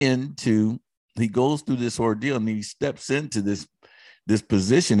he goes through this ordeal and he steps into this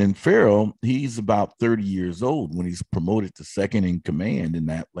position. And Pharaoh, he's about 30 years old when he's promoted to second in command in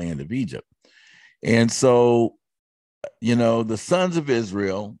that land of Egypt. And so, the sons of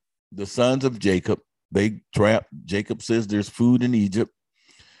Israel, the sons of Jacob, they trap. Jacob says there's food in Egypt,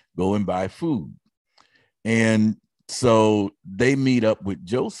 go and buy food. And so they meet up with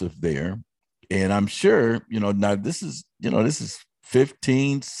Joseph there. And I'm sure, now this is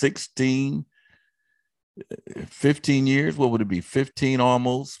 15, 16, 15 years. What would it be? 15,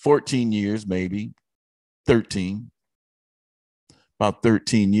 almost 14 years, maybe 13. About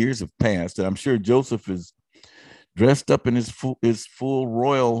 13 years have passed. And I'm sure Joseph is dressed up in his full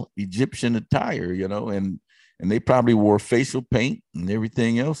royal Egyptian attire, and they probably wore facial paint and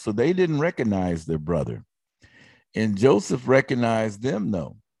everything else. So they didn't recognize their brother. And Joseph recognized them,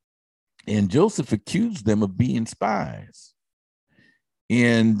 though. And Joseph accused them of being spies.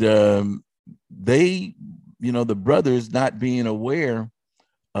 And they, the brothers not being aware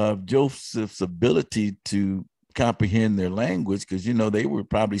of Joseph's ability to comprehend their language, because, they were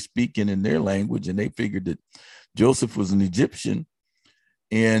probably speaking in their language and they figured that Joseph was an Egyptian.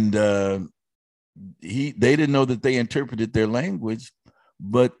 And they didn't know that they interpreted their language,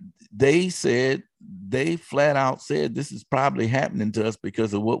 but they flat out said, this is probably happening to us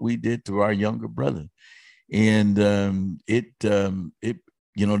because of what we did to our younger brother. And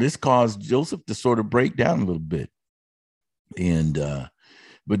this caused Joseph to sort of break down a little bit. And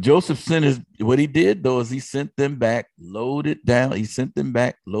but Joseph what he did though is he sent them back loaded down. He sent them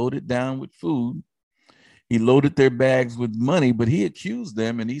back loaded down with food. He loaded their bags with money, but he accused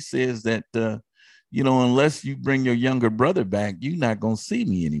them and he says that unless you bring your younger brother back, you're not going to see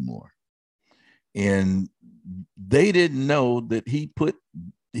me anymore. And they didn't know that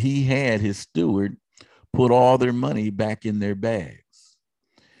he had his steward put all their money back in their bags.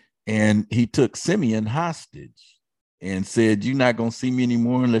 And he took Simeon hostage and said, you're not going to see me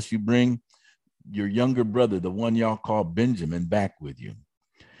anymore unless you bring your younger brother, the one y'all call Benjamin, back with you.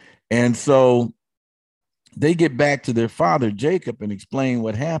 And so they get back to their father, Jacob, and explain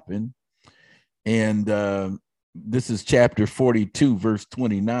what happened. And this is chapter 42, verse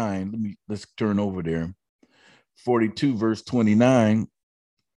 29. Let's turn over there. 42, verse 29.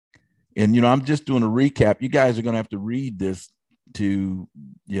 And, I'm just doing a recap. You guys are going to have to read this to,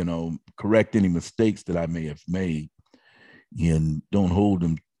 correct any mistakes that I may have made, and don't hold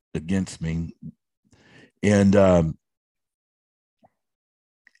them against me. And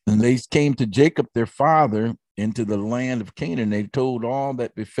they came to Jacob, their father, into the land of Canaan. They told all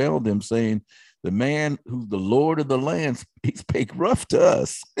that befell them, saying, the man who's the Lord of the land, he spake rough to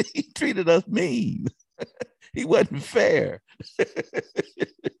us. He treated us mean. He wasn't fair.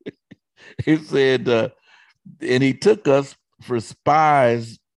 He said, and he took us for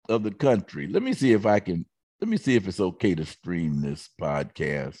spies of the country. Let me see if it's okay to stream this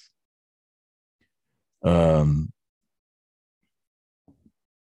podcast.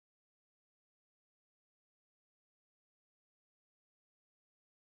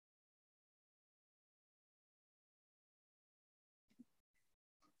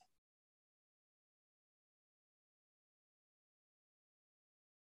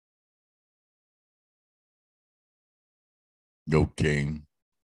 Okay.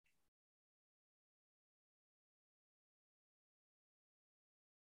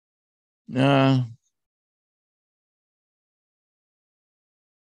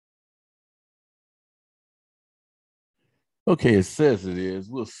 Okay, it says it is.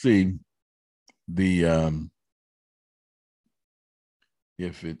 We'll see the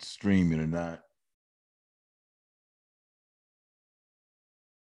if it's streaming or not.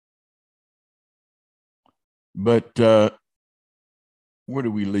 But where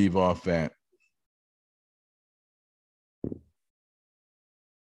do we leave off at?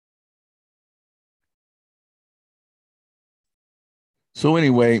 So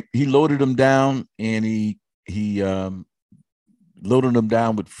anyway, he loaded them down, and he loaded them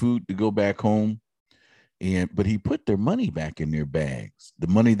down with food to go back home. But he put their money back in their bags, the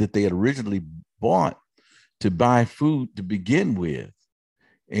money that they had originally bought to buy food to begin with.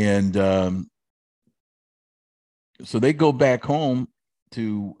 And so they go back home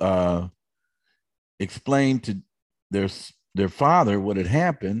to explain to their father what had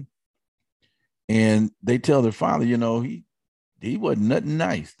happened. And they tell their father, he wasn't nothing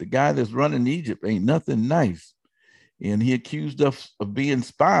nice. The guy that's running Egypt ain't nothing nice. And he accused us of being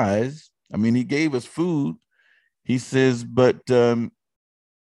spies. I mean, he gave us food. He says, but, they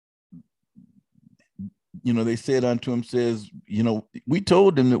said unto him, says, we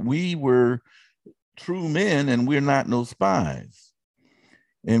told them that we were true men and we're not no spies.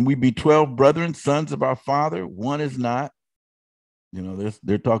 And we be 12 brethren, sons of our father. One is not. You know,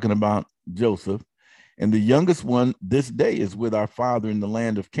 they're talking about Joseph. And the youngest one this day is with our father in the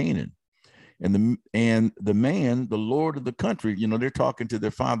land of Canaan. And the man, the Lord of the country, you know, they're talking to their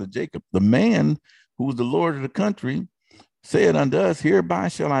father Jacob. The man who was the Lord of the country said unto us, hereby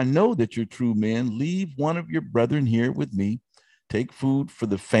shall I know that you're true men. Leave one of your brethren here with me. Take food for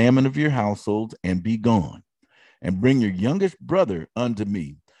the famine of your households and be gone. And bring your youngest brother unto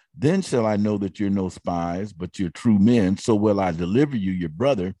me. Then shall I know that you're no spies, but you're true men. So will I deliver you your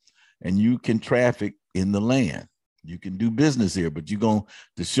brother, and you can traffic in the land. You can do business here, but you're going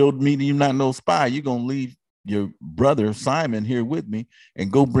to show me that you're not no spy. You're going to leave your brother Simon here with me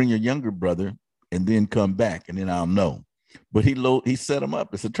and go bring your younger brother and then come back, and then I'll know. But he set them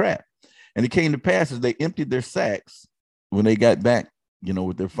up. It's a trap. And it came to pass as they emptied their sacks when they got back, you know,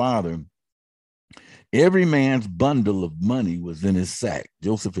 with their father. Every man's bundle of money was in his sack.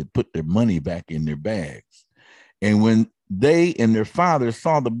 Joseph had put their money back in their bags. And when they and their father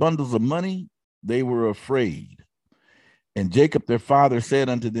saw the bundles of money, they were afraid. And Jacob, their father, said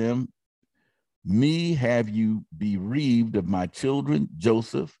unto them, me have you bereaved of my children?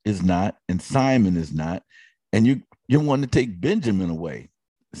 Joseph is not, and Simon is not, and you want to take Benjamin away.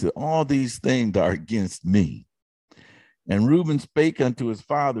 So all these things are against me. And Reuben spake unto his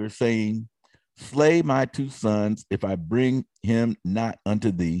father, saying, slay my two sons, if I bring him not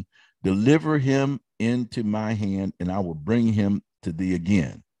unto thee. Deliver him into my hand, and I will bring him to thee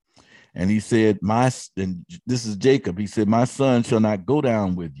again. And he said, and this is Jacob, he said, my son shall not go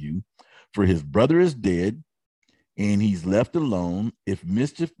down with you, for his brother is dead, and he's left alone. If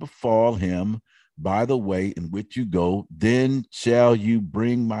mischief befall him by the way in which you go, then shall you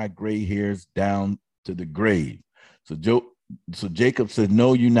bring my gray hairs down to the grave. So Jacob said,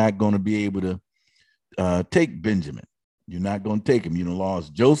 no, you're not going to be able to take Benjamin. You're not going to take him. You done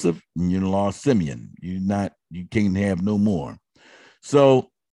lost Joseph and you done lost Simeon. You can't have no more. So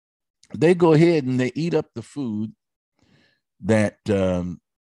they go ahead and they eat up the food that, and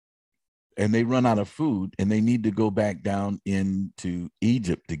they run out of food, and they need to go back down into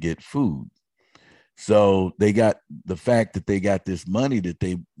Egypt to get food. So they got the fact that they got this money that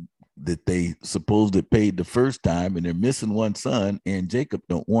they supposed it paid the first time, and they're missing one son, and Jacob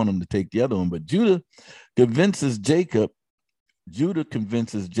don't want them to take the other one. But Judah convinces Jacob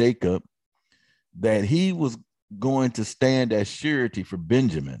that he was going to stand as surety for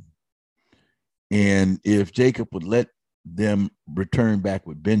Benjamin. And if Jacob would let them return back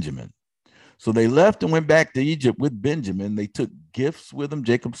with Benjamin. So they left and went back to Egypt with Benjamin. They took gifts with them.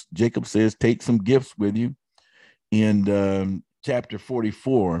 Jacob says, take some gifts with you. And chapter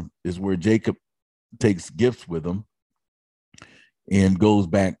 44 is where Jacob takes gifts with him and goes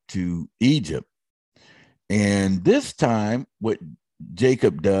back to Egypt. And this time, what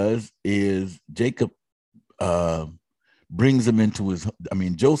Jacob does is brings him into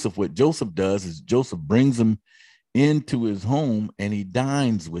what Joseph does is Joseph brings him into his home and he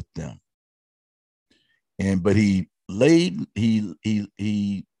dines with them. But when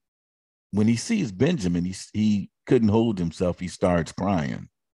he sees Benjamin, he couldn't hold himself. He starts crying,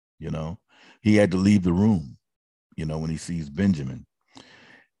 he had to leave the room, when he sees Benjamin.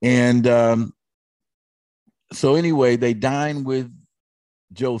 And so anyway, they dine with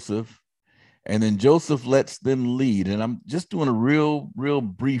Joseph, and then Joseph lets them lead. And I'm just doing a real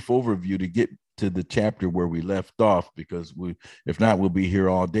brief overview to get to the chapter where we left off, because if not, we'll be here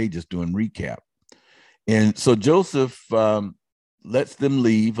all day just doing recap. And so Joseph lets them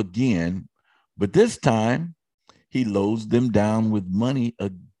leave again, but this time he loads them down with money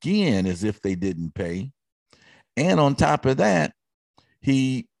again as if they didn't pay. And on top of that,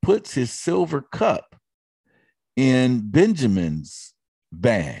 he puts his silver cup in Benjamin's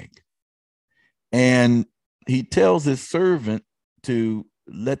bag. And he tells his servant to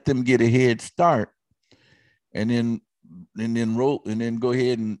let them get a head start and then go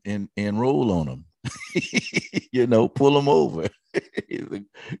ahead and roll on them. Pull them over.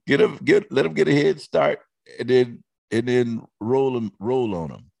 Let them get a head start and then roll on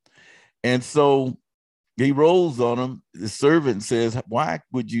them. And so he rolls on them. The servant says, why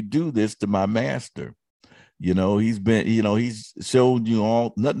would you do this to my master? He's showed you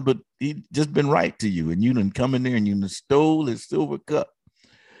all nothing, but he just been right to you. And you done come in there and you done stole his silver cup,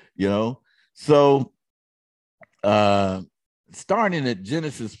 So starting at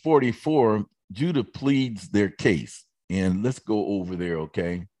Genesis 44, Judah pleads their case. And let's go over there,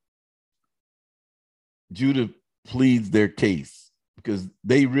 okay? Judah pleads their case because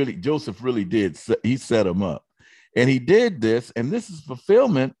Joseph really did. He set them up. And he did this, and this is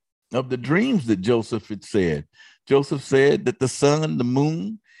fulfillment of the dreams that Joseph had said. Joseph said that the sun, the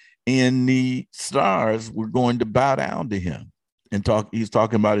moon, and the stars were going to bow down to him. And he's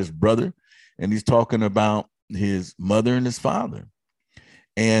talking about his brother, and he's talking about his mother and his father.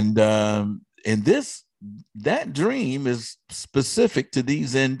 And that dream is specific to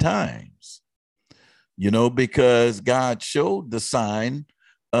these end times, because God showed the sign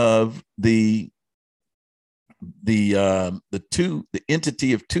of the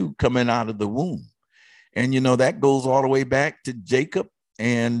entity of two coming out of the womb. And, that goes all the way back to Jacob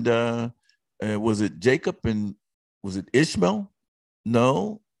and was it Jacob and was it Ishmael?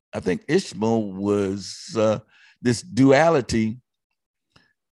 No, I think Ishmael was this duality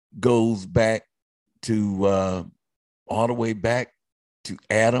goes back to all the way back to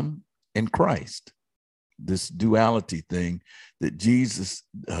Adam and Christ. This duality thing that Jesus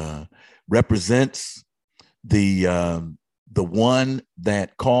represents the one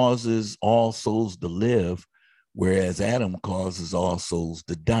that causes all souls to live, whereas Adam causes all souls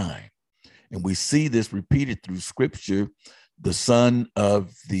to die. And we see this repeated through scripture. The son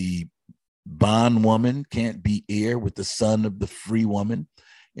of the bondwoman can't be heir with the son of the free woman,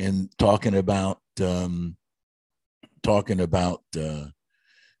 and talking about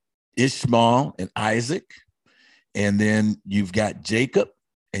Ishmael and Isaac. And then you've got Jacob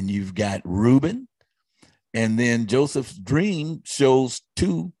and you've got Reuben. And then Joseph's dream shows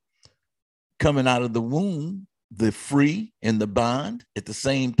two coming out of the womb, the free and the bond at the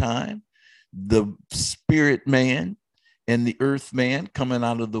same time, the spirit man and the earth man coming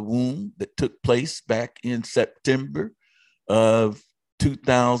out of the womb that took place back in September of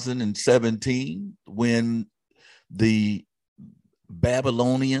 2017, when the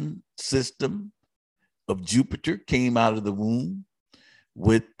Babylonian system of Jupiter came out of the womb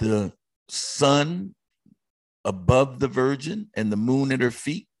with the sun above the virgin and the moon at her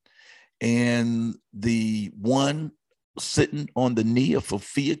feet, and the one sitting on the knee of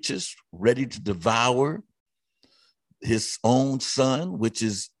Ophiuchus, ready to devour his own son, which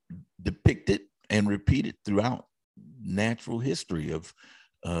is depicted and repeated throughout natural history of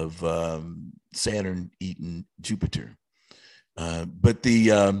Saturn eating Jupiter. But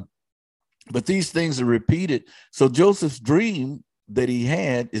these things are repeated. So Joseph's dream that he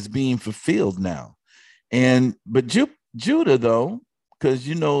had is being fulfilled now. But Judah, though, because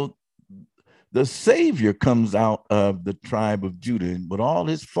the Savior comes out of the tribe of Judah, and with all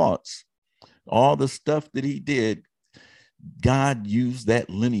his faults, all the stuff that he did, God used that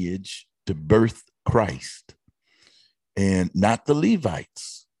lineage to birth Christ. And not the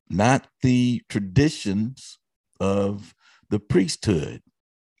Levites, not the traditions of the priesthood,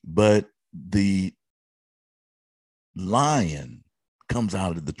 but the Lion comes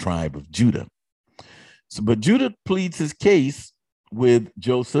out of the tribe of Judah. But Judah pleads his case with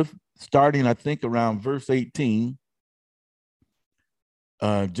Joseph, starting, I think, around verse 18.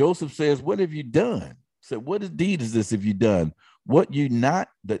 Joseph says, "What have you done?" Said, "What deed is this have you done? What you not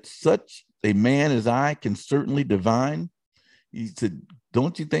that such a man as I can certainly divine?" He said,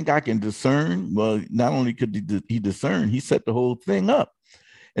 "Don't you think I can discern?" Well, not only could he discern, he set the whole thing up.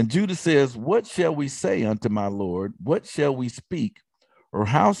 And Judah says, "What shall we say unto my Lord? What shall we speak? Or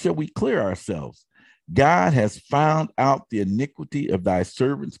how shall we clear ourselves? God has found out the iniquity of thy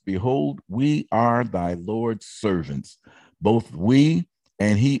servants. Behold, we are thy Lord's servants, both we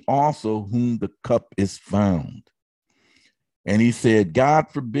and he also whom the cup is found." And he said,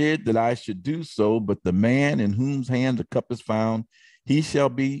 "God forbid that I should do so, but the man in whose hand the cup is found, he shall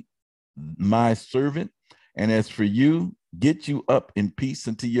be my servant. And as for you, get you up in peace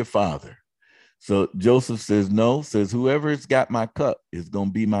unto your father." So Joseph says, no, says, whoever has got my cup is going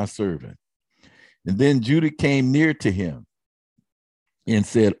to be my servant. And then Judah came near to him and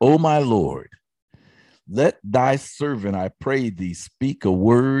said, "O my Lord, let thy servant, I pray thee, speak a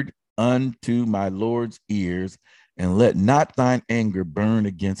word unto my Lord's ears, and let not thine anger burn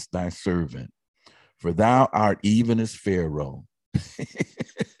against thy servant, for thou art even as Pharaoh."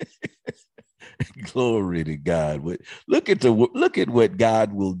 Glory to God. Look at what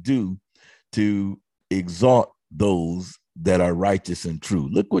God will do to exalt those that are righteous and true.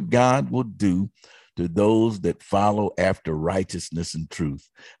 Look what God will do to those that follow after righteousness and truth.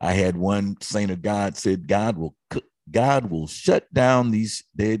 I had one saint of God said, God will shut down these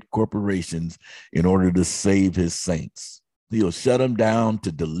dead corporations in order to save his saints. He'll shut them down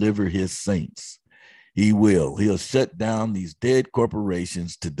to deliver his saints. He'll shut down these dead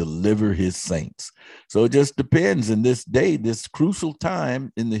corporations to deliver his saints. So it just depends in this day, this crucial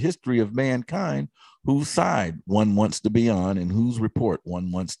time in the history of mankind, whose side one wants to be on and whose report one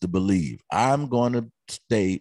wants to believe. I'm going to stay